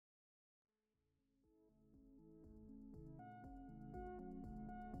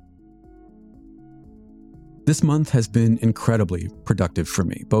This month has been incredibly productive for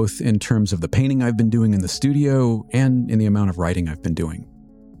me, both in terms of the painting I've been doing in the studio and in the amount of writing I've been doing.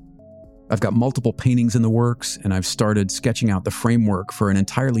 I've got multiple paintings in the works, and I've started sketching out the framework for an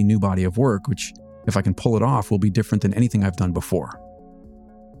entirely new body of work, which, if I can pull it off, will be different than anything I've done before.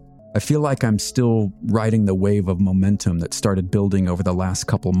 I feel like I'm still riding the wave of momentum that started building over the last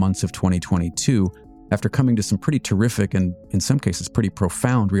couple months of 2022 after coming to some pretty terrific and, in some cases, pretty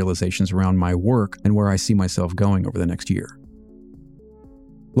profound realizations around my work and where I see myself going over the next year.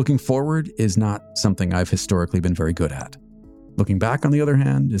 Looking forward is not something I've historically been very good at. Looking back, on the other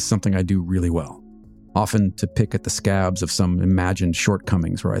hand, is something I do really well, often to pick at the scabs of some imagined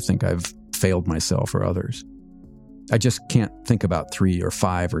shortcomings where I think I've failed myself or others. I just can't think about 3 or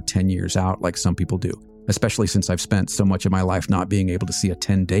 5 or 10 years out like some people do, especially since I've spent so much of my life not being able to see a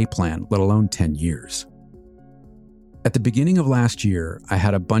 10-day plan, let alone 10 years. At the beginning of last year, I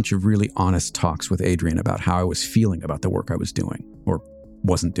had a bunch of really honest talks with Adrian about how I was feeling about the work I was doing, or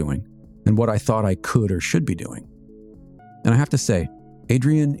wasn't doing, and what I thought I could or should be doing. And I have to say,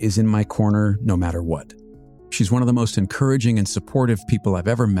 Adrian is in my corner no matter what. She's one of the most encouraging and supportive people I've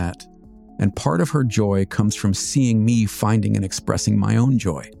ever met, and part of her joy comes from seeing me finding and expressing my own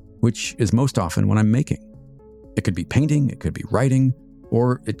joy, which is most often when I'm making. It could be painting, it could be writing,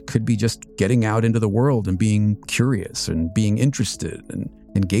 or it could be just getting out into the world and being curious and being interested and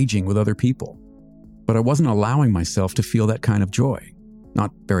engaging with other people. But I wasn't allowing myself to feel that kind of joy.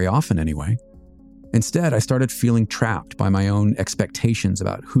 Not very often, anyway. Instead, I started feeling trapped by my own expectations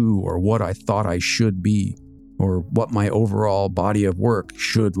about who or what I thought I should be, or what my overall body of work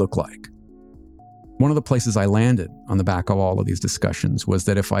should look like. One of the places I landed on the back of all of these discussions was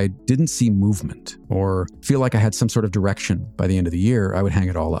that if I didn't see movement or feel like I had some sort of direction by the end of the year, I would hang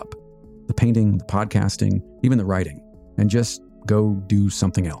it all up. The painting, the podcasting, even the writing, and just go do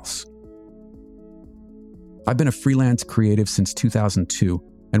something else. I've been a freelance creative since 2002,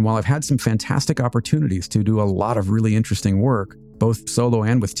 and while I've had some fantastic opportunities to do a lot of really interesting work, both solo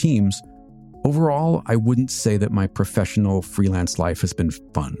and with teams, overall, I wouldn't say that my professional freelance life has been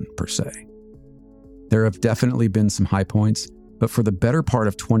fun, per se. There have definitely been some high points, but for the better part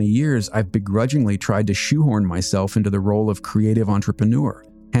of 20 years, I've begrudgingly tried to shoehorn myself into the role of creative entrepreneur,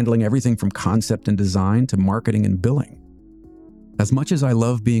 handling everything from concept and design to marketing and billing. As much as I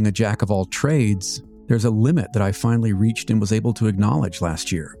love being a jack of all trades, there's a limit that I finally reached and was able to acknowledge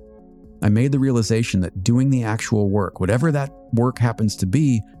last year. I made the realization that doing the actual work, whatever that work happens to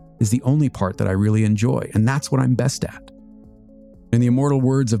be, is the only part that I really enjoy, and that's what I'm best at. In the immortal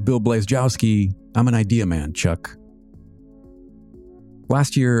words of Bill Blazejowski, I'm an idea man, Chuck.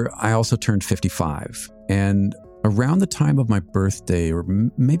 Last year, I also turned 55, and around the time of my birthday, or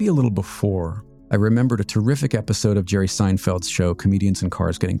maybe a little before, I remembered a terrific episode of Jerry Seinfeld's show, Comedians in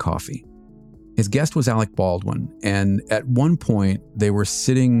Cars Getting Coffee. His guest was Alec Baldwin, and at one point, they were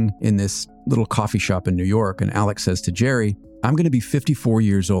sitting in this little coffee shop in New York, and Alec says to Jerry, I'm going to be 54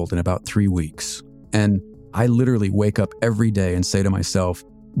 years old in about 3 weeks, and I literally wake up every day and say to myself,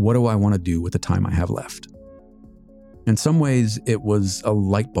 what do I want to do with the time I have left? In some ways, it was a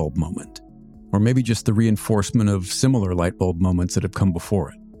light bulb moment, or maybe just the reinforcement of similar light bulb moments that have come before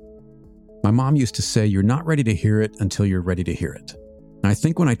it. My mom used to say, you're not ready to hear it until you're ready to hear it. And I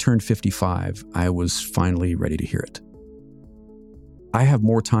think when I turned 55, I was finally ready to hear it. I have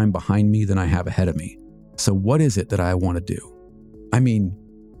more time behind me than I have ahead of me. So what is it that I want to do? I mean,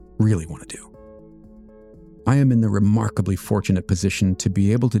 really want to do. I am in the remarkably fortunate position to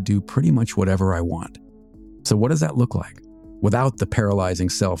be able to do pretty much whatever I want. So what does that look like? Without the paralyzing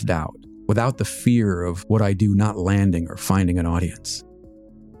self-doubt, without the fear of what I do not landing or finding an audience.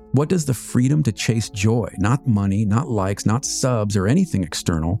 What does the freedom to chase joy, not money, not likes, not subs, or anything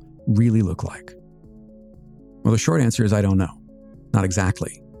external, really look like? Well, the short answer is I don't know. Not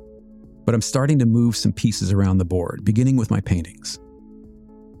exactly. But I'm starting to move some pieces around the board, beginning with my paintings.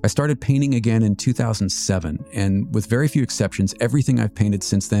 I started painting again in 2007, and with very few exceptions, everything I've painted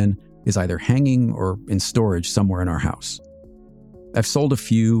since then is either hanging or in storage somewhere in our house. I've sold a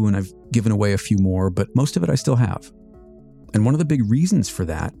few and I've given away a few more, but most of it I still have. And one of the big reasons for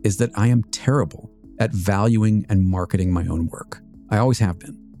that is that I am terrible at valuing and marketing my own work. I always have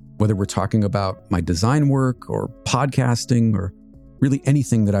been. Whether we're talking about my design work or podcasting or really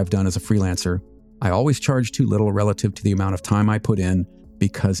anything that I've done as a freelancer, I always charge too little relative to the amount of time I put in,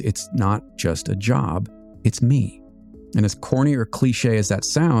 because it's not just a job, it's me. And as corny or cliche as that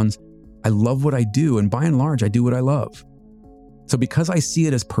sounds, I love what I do, and by and large, I do what I love. So because I see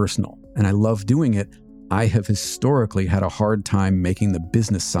it as personal, and I love doing it, I have historically had a hard time making the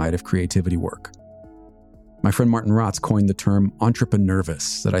business side of creativity work. My friend Martin Rotz coined the term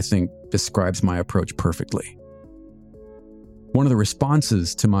entrepreneurvous that I think describes my approach perfectly. One of the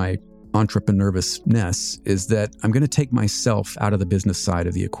responses to my entrepreneuriousness is that I'm going to take myself out of the business side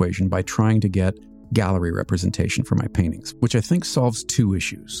of the equation by trying to get gallery representation for my paintings, which I think solves two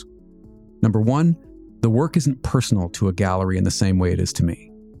issues. Number one, the work isn't personal to a gallery in the same way it is to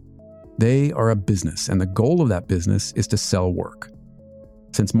me. They are a business, and the goal of that business is to sell work.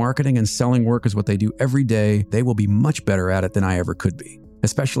 Since marketing and selling work is what they do every day, they will be much better at it than I ever could be,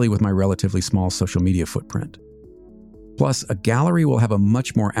 especially with my relatively small social media footprint. Plus, a gallery will have a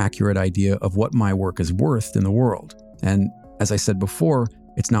much more accurate idea of what my work is worth in the world. And as I said before,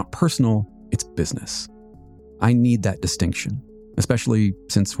 it's not personal, it's business. I need that distinction, especially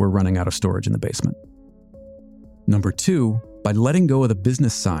since we're running out of storage in the basement. Number two, by letting go of the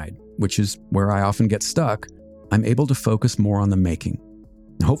business side, which is where I often get stuck, I'm able to focus more on the making.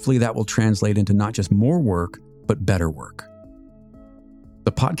 Hopefully that will translate into not just more work, but better work.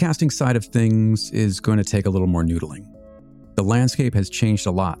 The podcasting side of things is going to take a little more noodling. The landscape has changed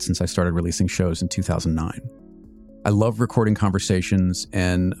a lot since I started releasing shows in 2009. I love recording conversations,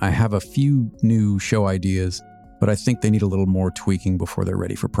 and I have a few new show ideas, but I think they need a little more tweaking before they're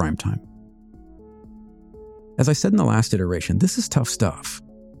ready for prime time. As I said in the last iteration, this is tough stuff.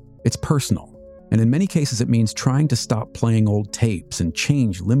 It's personal, and in many cases it means trying to stop playing old tapes and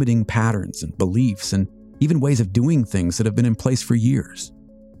change limiting patterns and beliefs and even ways of doing things that have been in place for years.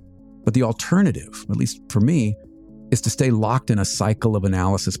 But the alternative, at least for me, is to stay locked in a cycle of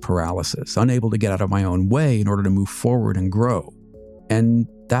analysis paralysis, unable to get out of my own way in order to move forward and grow. And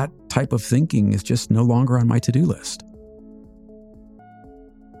that type of thinking is just no longer on my to-do list.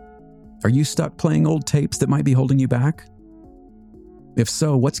 Are you stuck playing old tapes that might be holding you back? If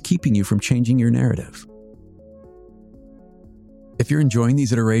so, what's keeping you from changing your narrative? If you're enjoying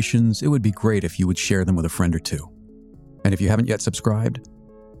these iterations, it would be great if you would share them with a friend or two. And if you haven't yet subscribed,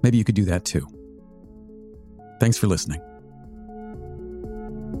 maybe you could do that too. Thanks for listening.